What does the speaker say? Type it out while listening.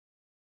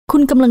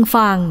คุณกำลัง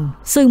ฟัง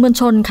สื่อมวล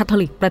ชนคาทอ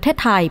ลิกประเทศ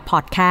ไทยพอ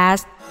ดแคส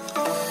ต์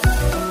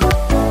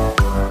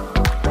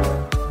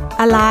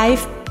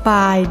Alive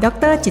by ด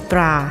ร.จิต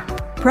รา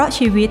เพราะ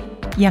ชีวิต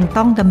ยัง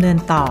ต้องดำเนิน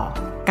ต่อ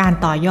การ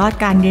ต่อยอด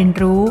การเรียน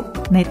รู้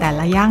ในแต่ล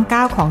ะย่างก้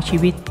าวของชี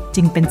วิต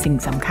จึงเป็นสิ่ง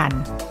สำคัญ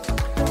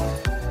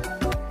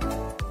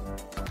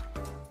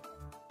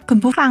คุณ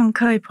ผู้ฟัง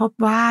เคยพบ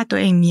ว่าตัว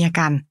เองมีอา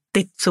การ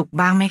ติดสุข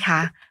บ้างไหมคะ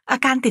อา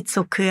การติด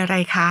สุขคืออะไร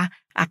คะ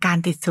อาการ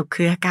ติดสุข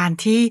คืออาการ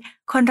ที่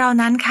คนเรา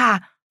นั้นค่ะ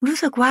รู้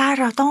สึกว่า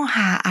เราต้องห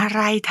าอะไ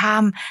รท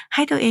ำใ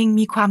ห้ตัวเอง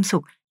มีความสุ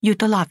ขอยู่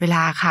ตลอดเวล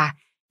าค่ะ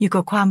อยู่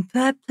กับความเพ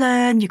ลิดเพลิ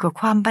นอยู่กับ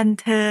ความบัน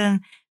เทิง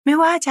ไม่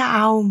ว่าจะเอ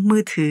ามื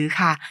อถือ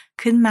ค่ะ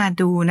ขึ้นมา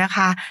ดูนะค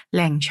ะแห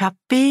ล่งช้อป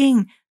ปิ้ง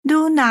ดู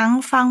หนัง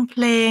ฟังเพ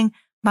ลง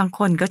บางค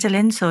นก็จะเ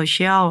ล่นโซเ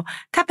ชียล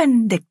ถ้าเป็น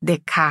เด็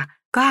กๆค่ะ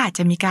ก็อาจจ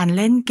ะมีการ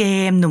เล่นเก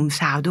มหนุ่ม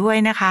สาวด้วย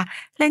นะคะ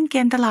เล่นเก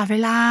มตลอดเว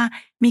ลา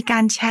มีกา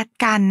รแชท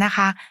กันนะค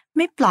ะไ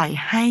ม่ปล่อย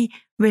ให้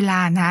เวลา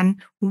นั้น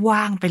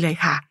ว่างไปเลย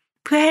ค่ะ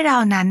เพื่อให้เรา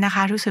นั้นนะค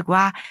ะรู้สึก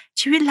ว่า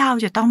ชีวิตเรา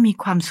จะต้องมี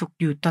ความสุข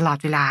อยู่ตลอด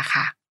เวลา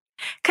ค่ะ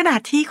ขณะ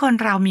ที่คน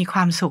เรามีคว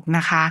ามสุขน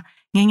ะคะ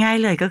ง่าย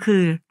ๆเลยก็คื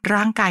อ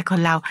ร่างกายคน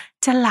เรา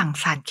จะหลั่ง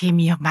สารเค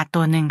มีออกมา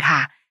ตัวหนึ่งค่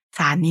ะส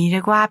ารนี้เรี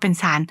ยกว่าเป็น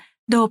สาร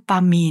โดปา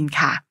มีน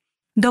ค่ะ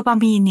โดปา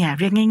มีนเนี่ย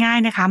เรียกง่าย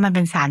ๆนะคะมันเ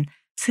ป็นสาร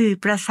สื่อ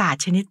ประสาท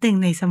ชนิดหนึ่ง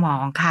ในสมอ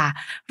งค่ะ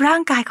ร่า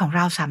งกายของเ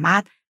ราสามา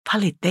รถผ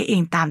ลิตได้เอ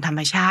งตามธรรม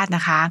ชาติน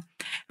ะคะ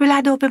เวลา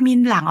โดปามีน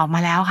หลั่งออกม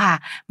าแล้วค่ะ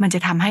มันจะ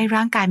ทำให้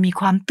ร่างกายมี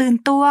ความตื่น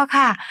ตัว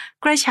ค่ะ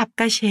กระฉับ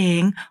กระเฉ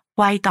ง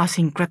ไวต่อ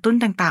สิ่งกระตุ้น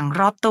ต่างๆ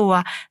รอบตัว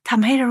ท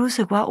ำให้เรารู้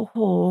สึกว่าโอ้โห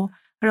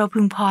เราพึ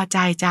งพอใจ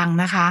จัง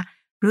นะคะ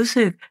รู้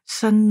สึก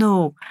สนุ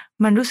ก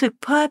มันรู้สึก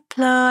เพลิดเพ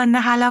ลินน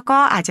ะคะแล้วก็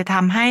อาจจะท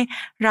ำให้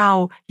เรา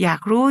อยาก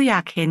รู้อย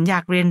ากเห็นอย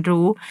ากเรียน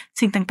รู้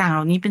สิ่งต่างๆเห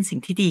ล่านี้เป็นสิ่ง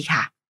ที่ดี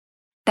ค่ะ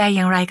แต่อ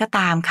ย่างไรก็ต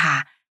ามค่ะ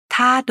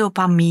ถ้าโดป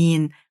ามี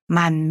น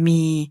มัน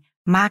มี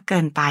มากเกิ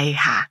นไป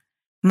ค่ะ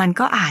มัน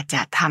ก็อาจจ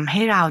ะทำใ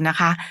ห้เรานะ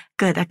คะ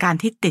เกิดอาการ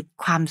ที่ติด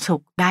ความสุ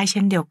ขได้เ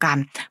ช่นเดียวกัน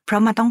เพรา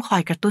ะมันต้องคอ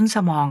ยกระตุ้นส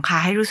มองค่ะ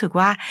ให้รู้สึก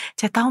ว่า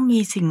จะต้องมี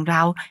สิ่งเร้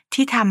า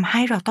ที่ทำใ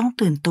ห้เราต้อง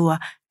ตื่นตัว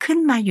ขึ้น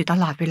มาอยู่ต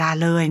ลอดเวลา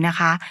เลยนะ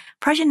คะ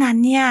เพราะฉะนั้น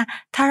เนี่ย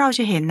ถ้าเราจ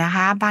ะเห็นนะค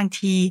ะบาง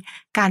ที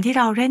การที่เ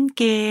ราเล่น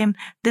เกม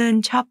เดิน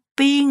ช้อป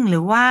ปิ้งหรื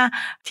อว่า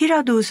ที่เรา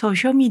ดูโซเ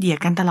ชียลมีเดีย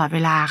กันตลอดเว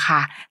ลาค่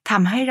ะท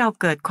ำให้เรา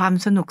เกิดความ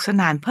สนุกส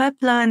นานเพลิดเ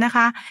พลินนะค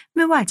ะไ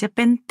ม่ว่าจะเ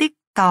ป็น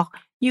TikTok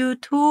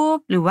YouTube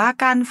หรือว่า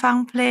การฟัง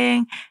เพลง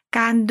ก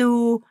ารดู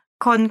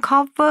คนคั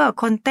ฟเวอร์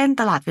คนเต้น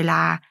ตลอดเวล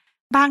า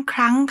บางค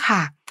รั้งค่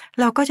ะ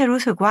เราก็จะ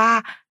รู้สึกว่า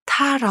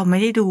ถ้าเราไม่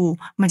ได้ดู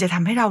มันจะท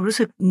ำให้เรารู้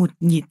สึกหงุด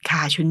หงิดค่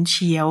ะฉุนเ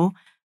ฉียว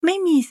ไม่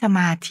มีสม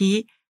าธิ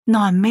น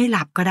อนไม่ห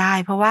ลับก็ได้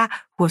เพราะว่า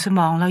หัวสม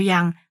องเรายั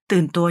ง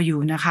ตื่นตัวอยู่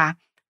นะคะ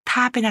ถ้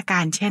าเป็นอากา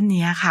รเช่น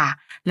นี้ค่ะ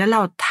แล้วเร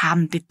าท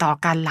ำติดต่อ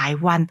กันหลาย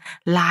วัน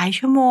หลาย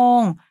ชั่วโม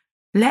ง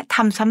และท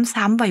ำ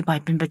ซ้ำๆบ่อย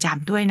ๆเป็นประจ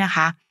ำด้วยนะค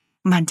ะ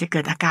มันจะเกิ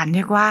ดอาการเ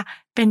รียกว่า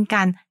เป็นก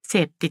ารเส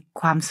พติด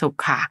ความสุข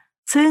ค่ะ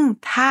ซึ่ง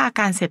ถ้าอา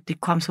การเสพติด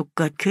ความสุขเ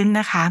กิดขึ้น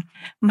นะคะ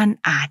มัน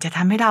อาจจะท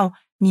ำให้เรา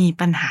มี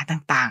ปัญหา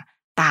ต่าง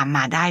ๆตามม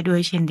าได้ด้ว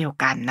ยเช่นเดียว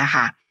กันนะค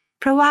ะ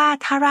เพราะว่า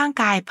ถ้าร่าง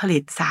กายผลิ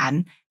ตสาร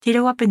ที่เรี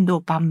ยกว่าเป็นโด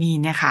ปามีน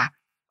เนี่ยค่ะ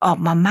ออก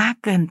มามาก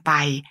เกินไป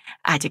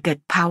อาจจะเกิด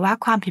ภาวะ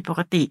ความผิดป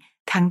กติ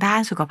ทางด้าน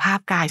สุขภาพ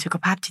กายสุข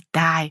ภาพจิต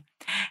ได้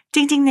จ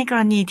ริงๆในก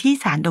รณีที่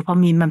สารโดปา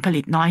มีนมันผ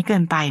ลิตน้อยเกิ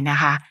นไปนะ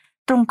คะ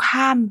ตรง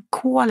ข้าม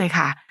ขั้วเลย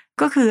ค่ะ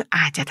ก็คืออ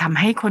าจจะทำ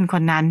ให้คนค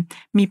นนั้น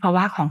มีภาว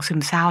ะของซึ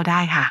มเศร้าได้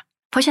ค่ะ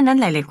เพราะฉะนั้น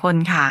หลายๆคน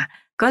ค่ะ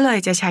ก็เลย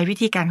จะใช้วิ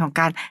ธีการของ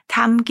การท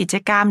ำกิจ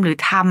กรรมหรือ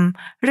ท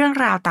ำเรื่อง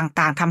ราว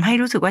ต่างๆทำให้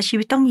รู้สึกว่าชี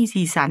วิตต้องมี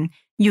สีสัน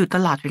อยู่ต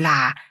ลอดเวลา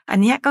อัน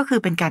นี้ก็คือ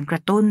เป็นการกร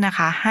ะตุ้นนะค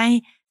ะให้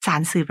สา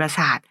รสื่อประส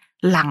าท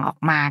หลั่งออก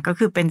มาก็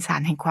คือเป็นสา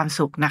รแห่งความ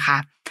สุขนะคะ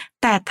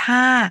แต่ถ้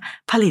า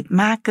ผลิต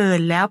มากเกิน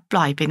แล้วป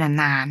ล่อยไป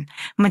นาน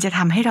ๆมันจะท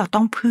ำให้เราต้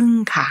องพึ่ง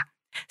ค่ะ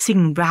สิ่ง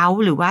เร้า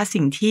หรือว่า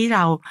สิ่งที่เ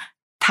รา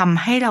ท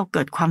ำให้เราเ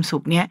กิดความสุ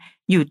ขเนี่ย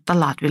อยู่ต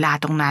ลอดเวลา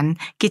ตรงนั้น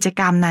กิจก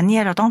รรมนั้นเนี่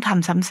ยเราต้องท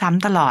ำซ้ำ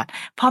ๆตลอด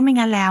เพราะไม่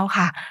งั้นแล้ว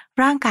ค่ะ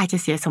ร่างกายจะ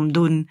เสียสม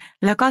ดุล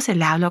แล้วก็เสร็จ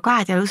แล้วเราก็อ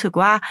าจจะรู้สึก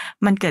ว่า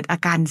มันเกิดอา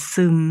การ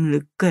ซึมหรื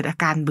อเกิดอา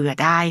การเบื่อ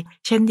ได้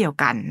เช่นเดียว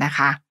กันนะค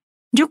ะ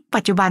ยุค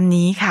ปัจจุบัน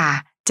นี้ค่ะ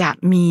จะ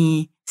มี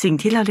สิ่ง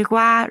ที่เราเรียก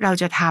ว่าเรา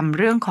จะทำ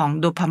เรื่องของ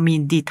โดปามี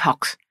นดีท็อก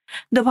ซ์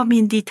โดปามี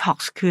นดีท็อก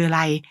ซ์คืออะไ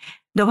ร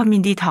โดปามี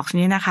นดีท็อกซ์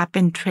นี้นะคะเ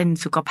ป็นเทรนด์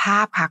สุขภา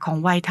พค่ะของ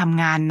วัยท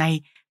ำงานใน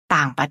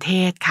ต่างประเท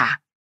ศค่ะ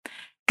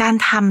การ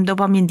ทำโด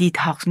ปามีนดี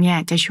ท็อกซ์เนี่ย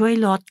จะช่วย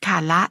ลดค่ะ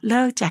ละเ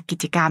ลิกจากกิ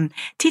จกรรม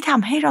ที่ท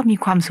ำให้เรามี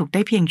ความสุขไ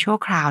ด้เพียงชั่ว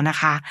คราวนะ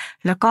คะ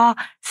แล้วก็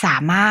สา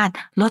มารถ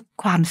ลด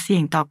ความเสี่ย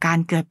งต่อการ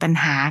เกิดปัญ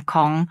หาข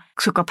อง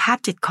สุขภาพ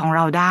จิตของเร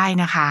าได้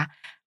นะคะ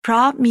เพร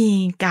าะมี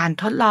การ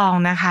ทดลอง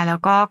นะคะแล้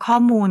วก็ข้อ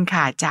มูล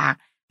ค่ะจาก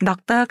ด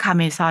ร.คาเ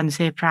มซอนเซ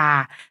ปรา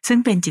ซึ่ง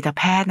เป็นจิตแ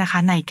พทย์นะคะ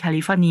ในแค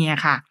ลิฟอร์เนีย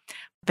ค่ะ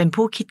เป็น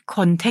ผู้คิด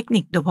ค้นเทคนิ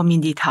คโดปามี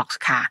นดีท็อก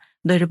ซ์ค่ะ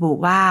โดยระบุ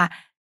ว่า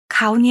เข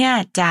าเนี่ย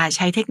จะใ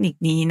ช้เทคนิค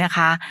นี้นะค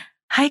ะ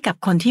ให้กับ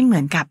คนที่เหมื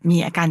อนกับมี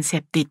อาการเส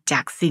พติดจ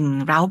ากสิ่ง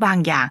เร้าบาง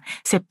อย่าง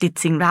เสพติด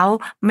สิ่งเร้า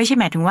ไม่ใช่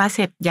หมายถึงว่าเส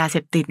พยาเส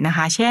พติดนะค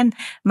ะเช่น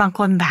บางค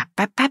นแบบแ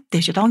ป๊บๆเดี๋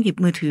ยวจะต้องหยิบ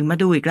มือถือมา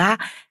ดูอีกแล้ว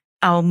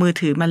เอามือ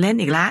ถือมาเล่น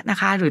อีกแล้วนะ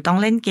คะหรือต้อง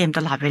เล่นเกมต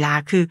ลอดเวลา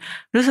คือ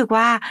รู้สึก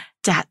ว่า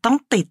จะต้อง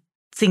ติด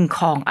สิ่งข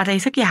องอะไร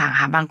สักอย่าง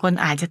ค่ะบางคน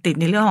อาจจะติด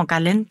ในเรื่องของกา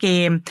รเล่นเก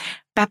ม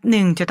แป๊บห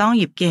นึ่งจะต้อง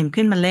หยิบเกม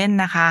ขึ้นมาเล่น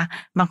นะคะ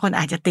บางคน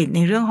อาจจะติดใน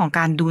เรื่องของก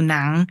ารดูห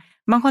นัง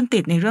บางคนติ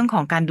ดในเรื่องข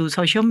องการดูโซ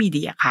เชียลมีเ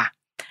ดียค่ะ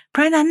เพร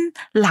าะฉะนั้น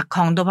หลักข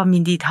องโดปามี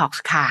นดีท็อก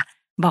ซ์ค่ะ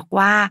บอก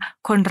ว่า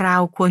คนเรา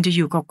ควรจะอ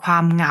ยู่กับควา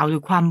มเหงาหรื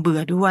อความเบื่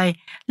อด้วย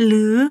ห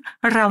รือ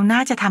เราน่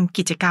าจะทำ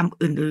กิจกรรม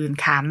อื่น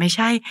ๆค่ะไม่ใ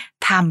ช่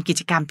ทำกิ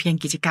จกรรมเพียง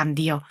กิจกรรม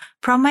เดียว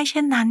เพราะไม่เ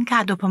ช่นนั้นค่ะ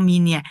โดปามี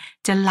นเนี่ย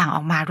จะหลั่งอ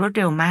อกมารวด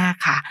เร็วมาก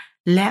ค่ะ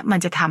และมัน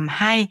จะทำใ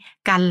ห้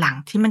การหลั่ง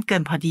ที่มันเกิ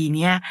นพอดีเ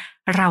นี่ย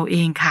เราเอ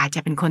งค่ะจะ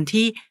เป็นคน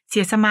ที่เสี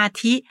ยสมา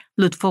ธิ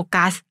หลุดโฟ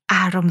กัสอ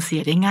ารมณ์เสี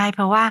ยได้ง่ายเพ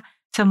ราะว่า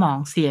สมอง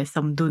เสียส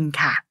มดุล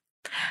ค่ะ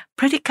พ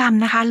ฤติกรรม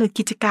นะคะหรือ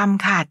กิจกรรม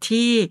ค่ะ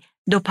ที่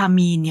โดปา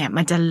มีนเนี่ย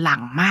มันจะหลั่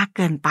งมากเ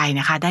กินไป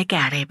นะคะได้แก่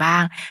อะไรบ้า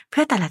งเ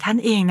พื่อแต่ละท่าน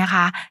เองนะค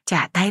ะจ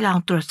ะได้ลอง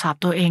ตรวจสอบ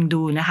ตัวเอง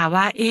ดูนะคะ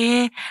ว่า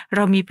เร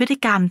ามีพฤติ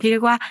กรรมที่เรี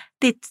ยกว่า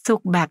ติดสุ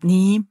ขแบบ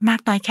นี้มา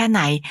กน้อยแค่ไห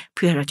นเ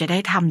พื่อเราจะได้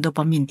ทำโดป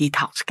ามีนดี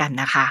ท็อกซ์กัน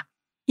นะคะ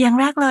อย่าง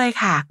แรกเลย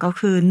ค่ะก็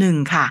คือ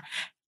1ค่ะ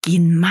กิ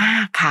นมา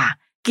กค่ะ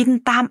กิน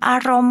ตามอา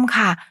รมณ์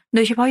ค่ะโด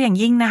ยเฉพาะอย่าง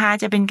ยิ่งนะคะ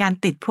จะเป็นการ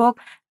ติดพวก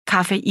ค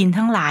าเฟอีน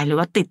ทั้งหลายหรือ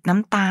ว่าติดน้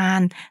ำตาล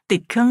ติ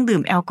ดเครื่องดื่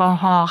มแอลกอ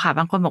ฮอล์ค่ะบ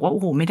างคนบอกว่าโ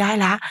อ้โฮไม่ได้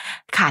แล้ว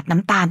ขาดน้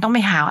ำตาลต้องไป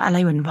หาอะไร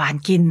หวาน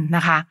ๆกินน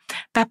ะคะ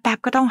แป๊บ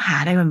ๆก็ต้องหา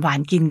อะไรหวาน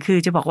ๆกินคือ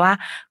จะบอกว่า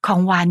ของ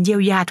หวานเยีย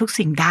วยาทุก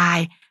สิ่งได้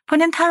เพราะฉ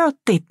ะนั้นถ้าเรา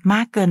ติดม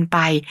ากเกินไป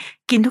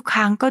กินทุกค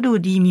รั้งก็ดู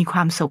ดีมีคว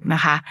ามสุขน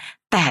ะคะ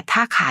แต่ถ้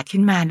าขาด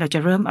ขึ้นมาเราจะ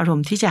เริ่มอารม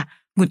ณ์ที่จะ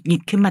หงุดหงิ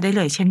ดขึ้นมาได้เ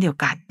ลยเช่นเดียว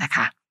กันนะค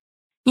ะ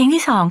อย่าง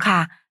ที่2ค่ะ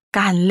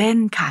การเล่น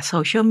ค่ะ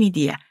Social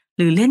Media ห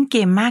รือเล่นเก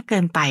มมากเกิ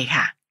นไป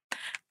ค่ะ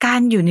กา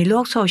รอยู่ในโล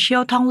กโซเชีย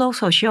ลท่องโลก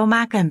โซเชียลม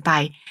ากเกินไป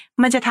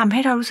มันจะทำให้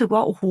เรารู้สึกว่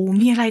าโอ้โฮ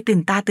มีอะไรตื่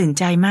นตาตื่น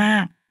ใจมา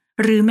ก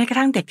หรือแม้กระ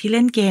ทั่งเด็กที่เ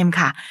ล่นเกม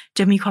ค่ะจ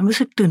ะมีความรู้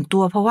สึกตื่นตั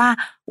วเพราะว่า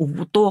โอ้โฮ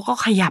ตัวก็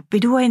ขยับไป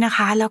ด้วยนะค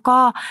ะแล้วก็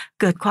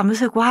เกิดความรู้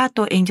สึกว่า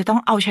ตัวเองจะต้อ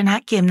งเอาชนะ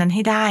เกมนั้นใ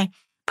ห้ได้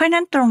เพราะฉะ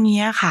นั้นตรงเ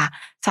นี้ยค่ะ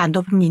สารโด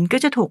พามีนก็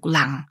จะถูกห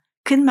ลั่ง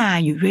ขึ้นมา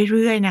อยู่เ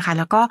รื่อยๆนะคะแ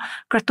ล้วก็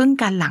กระตุ้น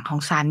การหลั่งของ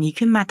สารนี้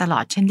ขึ้นมาตลอ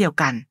ดเช่นเดียว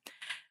กัน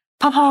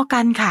พอๆ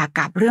กันค่ะ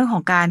กับเรื่องข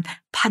องการ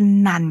พ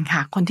นันค่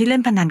ะคนที่เล่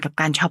นพนันกับ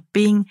การช็อป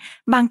ปิง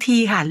บางที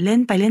ค่ะเล่น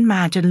ไปเล่นมา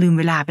จนลืม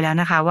เวลาไปแล้ว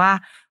นะคะว่า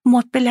หม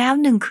ดไปแล้ว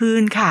1คื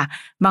นค่ะ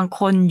บางค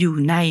นอยู่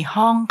ใน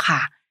ห้องค่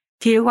ะ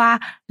ที่เรียกว่า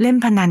เล่น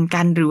พนัน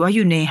กันหรือว่าอ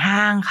ยู่ในห้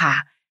างค่ะ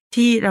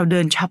ที่เราเดิ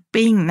นช็อป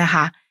ปิงนะค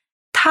ะ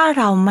ถ้า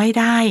เราไม่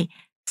ได้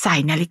ใส่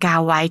นาฬิกา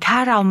ไว้ถ้า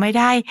เราไม่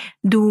ได้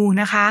ดู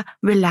นะคะ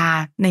เวลา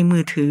ในมื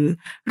อถือ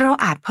เรา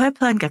อาจเพลิดเ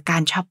พลินกับกา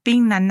รช็อปปิง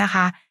นั้นนะค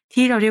ะ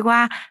ที่เราเรียกว่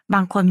าบ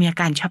างคนมีอา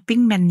การช็อปปิง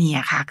แมเนีย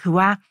ค่ะคือ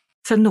ว่า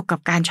สนุกกับ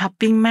การช็อป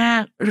ปิงมา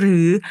กหรื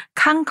อ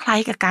คลั่งไคล้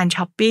กับการ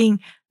ช็อปปิง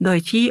โดย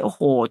ที่โอ้โฮ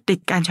ติด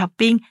การช็อป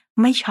ปิง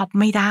ไม่ช็อป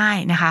ไม่ได้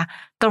นะคะ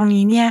ตรง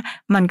นี้เนี่ย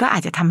มันก็อา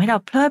จจะทำให้เรา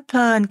เพลิดเพ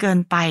ลินเกิน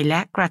ไปและ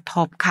กระท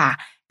บค่ะ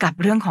กับ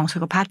เรื่องของสุ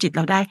ขภาพจิตเ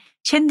ราได้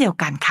เช่นเดียว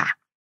กันค่ะ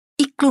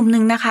อีกกลุ่มห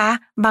นึ่งนะคะ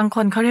บางค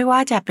นเขาเรียกว่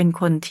าจะเป็น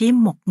คนที่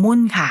หมกมุ่น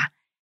ค่ะ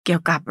เกี่ย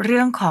วกับเ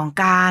รื่องของ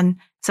การ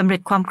สำเร็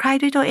จความใคร่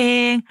ด้วยตัวเอ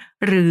ง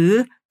หรือ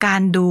กา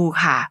รดู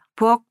ค่ะ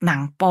พวกหนั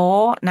งโป๊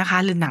นะคะ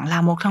หรือหนังลา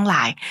มกทั้งหล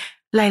าย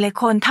หลาย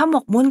ๆคนถ้าหม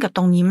กมุ่นกับต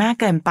รงนี้มาก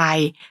เกินไป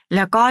แ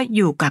ล้วก็อ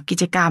ยู่กับกิ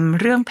จกรรม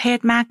เรื่องเพศ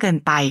มากเกิน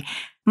ไป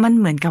มัน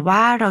เหมือนกับว่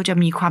าเราจะ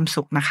มีความ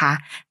สุขนะคะ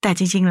แต่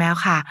จริงๆแล้ว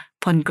ค่ะ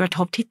ผลกระท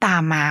บที่ตา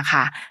มมา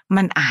ค่ะ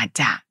มันอาจ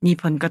จะมี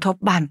ผลกระทบ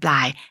บานปล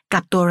ายกั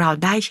บตัวเรา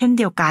ได้เช่น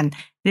เดียวกัน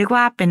เรียก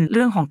ว่าเป็นเ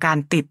รื่องของการ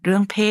ติดเรื่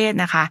องเพศ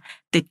นะคะ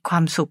ติดควา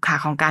มสุขค่ะ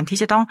ของการที่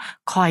จะต้อง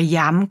คอย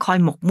ย้ำคอย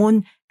หมกมุ่น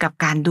กับ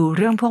การดูเ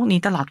รื่องพวกนี้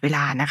ตลอดเวล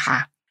านะคะ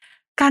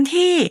การ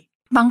ที่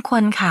บางค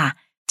นค่ะ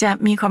จะ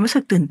มีความรู้สึ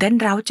กตื่นเต้น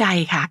เร้าใจ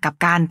ค่ะกับ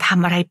การท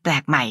ำอะไรแปล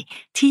กใหม่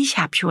ที่ฉ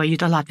าบฉวยอยู่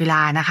ตลอดเวล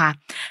านะคะ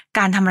ก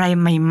ารทำอะไร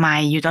ใหม่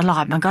ๆอยู่ตลอ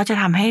ดมันก็จะ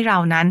ทำให้เรา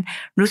นั้น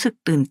รู้สึก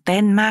ตื่นเต้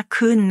นมาก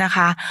ขึ้นนะค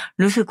ะ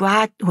รู้สึกว่า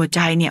หัวใจ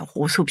เนี่ยโอ้โฮ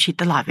สูบฉีด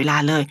ตลอดเวลา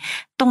เลย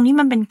ตรงนี้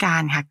มันเป็นกา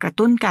รค่ะกระ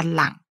ตุ้นการ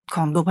หลั่งข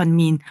องโดพา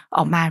มีนอ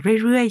อกมา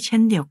เรื่อยๆเช่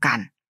นเดียวกัน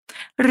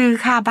หรือ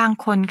ค่ะบาง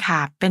คนค่ะ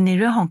เป็นใน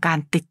เรื่องของการ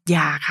ติดย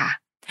าค่ะ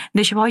โด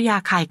ยเฉพาะยา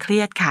คลายเครี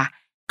ยดค่ะ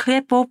เครีย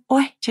ดปุ๊บโ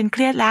อ๊ยฉันเค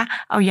รียดแล้ว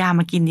เอายา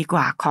มากินดีก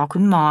ว่าขอคุ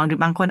ณหมอหรือ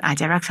บางคนอาจ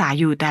จะรักษา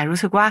อยู่แต่รู้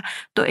สึกว่า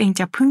ตัวเอง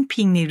จะพึ่ง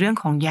พิงในเรื่อง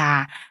ของยา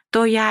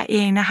ตัวยาเอ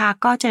งนะคะ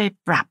ก็จะ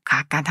ปรับค่ะ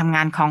การทำง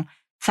านของ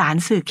สาร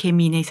สื่อเค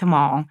มีในสม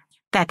อง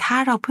แต่ถ้า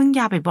เราพึ่งย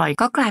าบ่อย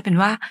ๆก็กลายเป็น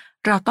ว่า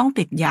เราต้อง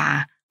ติดยา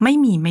ไ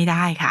ม่ไ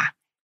ด้ค่ะ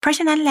เพราะฉ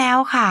ะนั้นแล้ว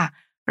ค่ะ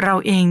เรา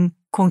เอง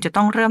คงจะ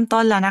ต้องเริ่ม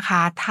ต้นแล้วนะค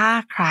ะถ้า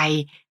ใคร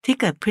ที่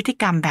เกิดพฤติ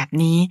กรรมแบบ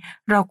นี้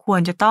เราคว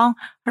รจะต้อง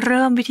เ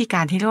ริ่มวิธีกา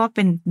รที่เรียกว่าเ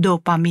ป็นโด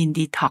ปามีน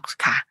ดีท็อกซ์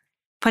ค่ะ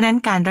เพราะนั้น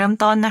การเริ่ม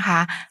ต้นนะคะ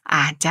อ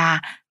าจจะ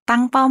ตั้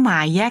งเป้าหมา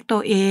ยแยกตั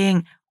วเอง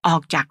ออ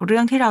กจากเรื่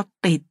องที่เรา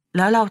ติดแ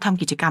ล้วเราท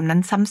ำกิจกรรมนั้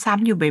นซ้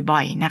ำๆอยู่บ่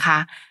อยๆนะคะ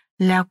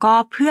แล้วก็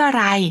เพื่ออะ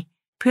ไร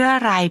เ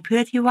พื่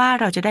อที่ว่า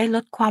เราจะได้ล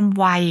ดความ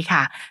ไว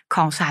ค่ะข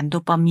องสารโด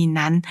ปามีน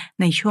นั้น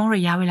ในช่วงร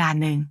ะยะเวลา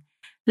หนึ่ง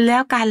แล้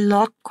วการล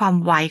ดความ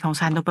ไวของ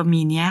สารโดปา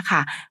มีนเนี้ยค่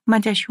ะมัน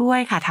จะช่วย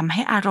ค่ะทำใ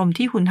ห้อารมณ์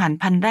ที่หุนหัน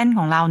พลันแล่นข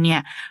องเราเนี่ย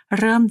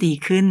เริ่มดี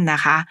ขึ้นนะ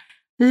คะ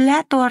และ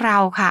ตัวเรา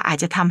ค่ะอาจ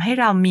จะทำให้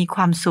เรามีค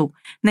วามสุข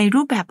ใน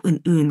รูปแบบ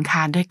อื่นๆค่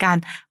ะโดยการ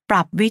ป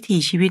รับวิถี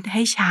ชีวิตใ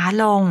ห้ช้า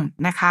ลง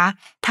นะคะ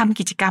ทำ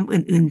กิจกรรม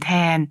อื่นๆแท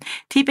น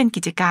ที่เป็น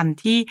กิจกรรม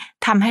ที่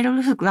ทำให้เรา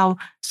รู้สึกเรา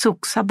สุข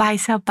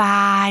สบ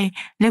าย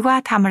ๆเรียกว่า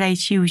ทำอะไร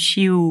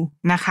ชิล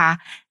ๆนะคะ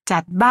จั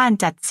ดบ้าน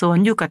จัดสวน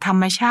อยู่กับธร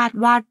รมชาติ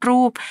วาด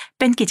รูป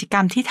เป็นกิจกร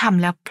รมที่ท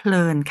ำแล้วเพ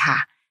ลินค่ะ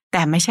แ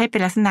ต่ไม่ใช่เป็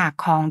นลักษณะ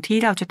ของที่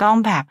เราจะต้อง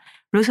แบบ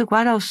รู้สึกว่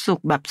าเราสุ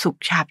ขแบบสุข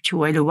ฉาบฉ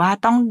วยหรือว่า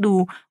ต้องดู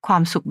ควา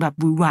มสุขแบบ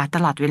หวือหวาต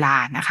ลอดเวลา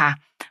นะคะ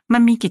มั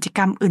นมีกิจก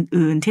รรม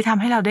อื่นๆที่ทำ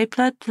ให้เราได้เพ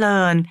ลิดเพลิ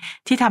น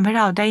ที่ทำให้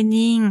เราได้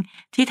นิ่ง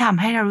ที่ทำ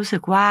ให้เรารู้สึ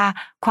กว่า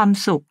ความ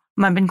สุข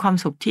มันเป็นความ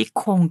สุขที่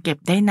คงเก็บ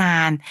ได้นา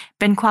น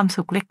เป็นความ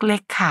สุขเล็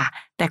กๆค่ะ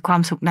แต่ควา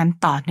มสุขนั้น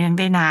ต่อเนื่อง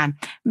ได้นาน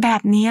แบ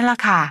บนี้ล่ะ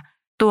ค่ะ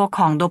ตัวข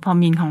องโดพา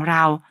มีนของเร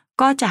า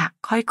ก็จะ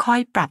ค่อย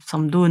ๆปรับส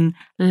มดุล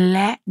แล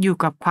ะอยู่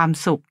กับความ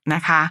สุขน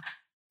ะคะ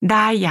ไ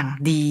ด้อย่าง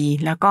ดี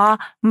แล้วก็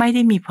ไม่ไ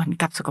ด้มีผล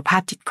กับสุขภา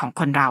พจิตของ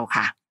คนเรา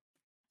ค่ะ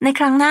ใน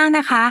ครั้งหน้าน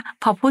ะคะ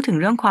พอพูดถึง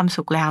เรื่องความ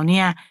สุขแล้วเ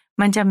นี่ย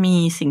มันจะมี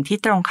สิ่งที่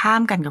ตรงข้า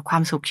มกันกับควา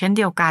มสุขเช่นเ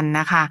ดียวกัน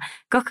นะคะ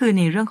ก็คือใ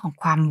นเรื่องของ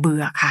ความเ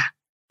บื่อค่ะ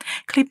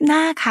คลิปหน้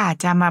าค่ะ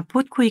จะมาพู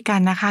ดคุยกัน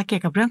นะคะเกี่ย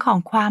วกับเรื่องของ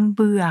ความเ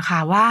บื่อค่ะ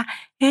ว่า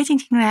จ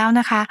ริงๆแล้ว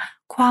นะคะ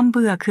ความเ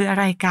บื่อคืออะ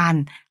ไรกัน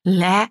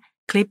และ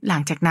คลิปหลั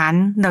งจากนั้น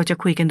เราจะ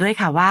คุยกันด้วย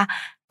ค่ะว่า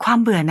ความ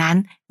เบื่อนั้น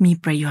มี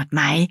ประโยชน์ไ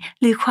หม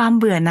หรือความ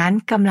เบื่อนั้น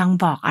กำลัง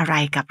บอกอะไร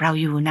กับเรา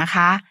อยู่นะค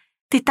ะ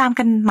ติดตาม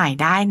กันใหม่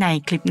ได้ใน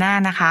คลิปหน้า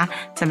นะคะ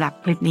สำหรับ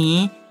คลิปนี้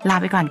ลา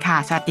ไปก่อนค่ะ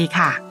สวัสดี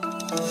ค่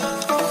ะ